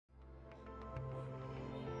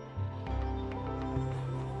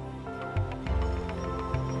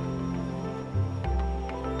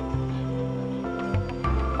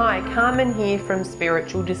Hi, Carmen here from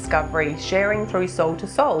Spiritual Discovery, sharing through soul to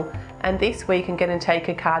soul. And this week I'm going to take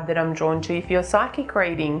a card that I'm drawn to for your psychic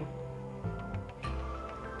reading.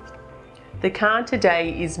 The card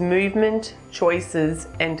today is Movement, Choices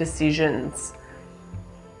and Decisions.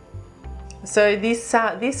 So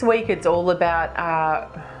this week it's all about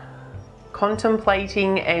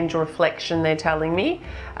contemplating and reflection, they're telling me.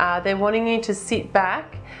 They're wanting you to sit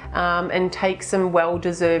back and take some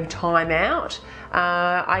well-deserved time out.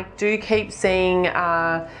 I do keep seeing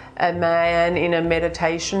a man in a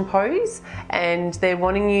meditation pose, and they're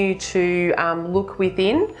wanting you to look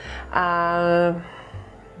within.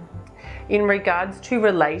 In regards to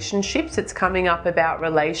relationships, it's coming up about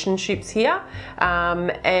relationships here,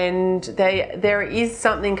 and there is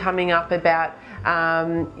something coming up about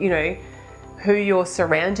who you're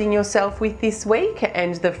surrounding yourself with this week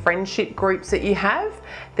and the friendship groups that you have.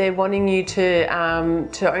 They're wanting you to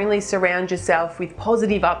only surround yourself with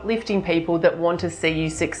positive, uplifting people that want to see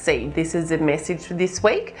you succeed. This is a message for this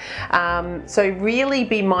week. So really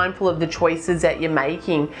be mindful of the choices that you're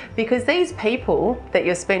making, because these people that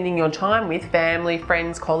you're spending your time with, family,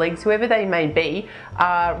 friends, colleagues, whoever they may be,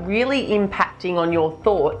 are really impacting on your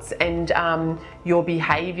thoughts and your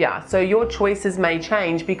behavior. So your choices may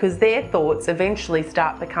change because their thoughts eventually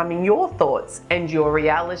start becoming your thoughts and your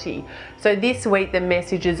reality. So this week the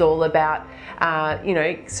message is all about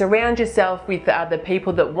surround yourself with the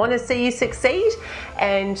people that want to see you succeed,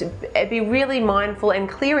 and be really mindful and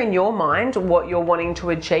clear in your mind what you're wanting to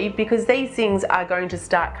achieve, because these things are going to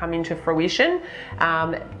start coming to fruition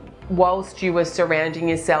whilst you are surrounding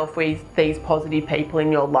yourself with these positive people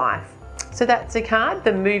in your life. So that's a card,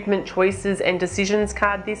 the Movement, Choices and Decisions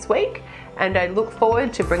card this week, and I look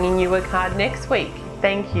forward to bringing you a card next week.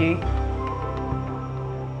 Thank you.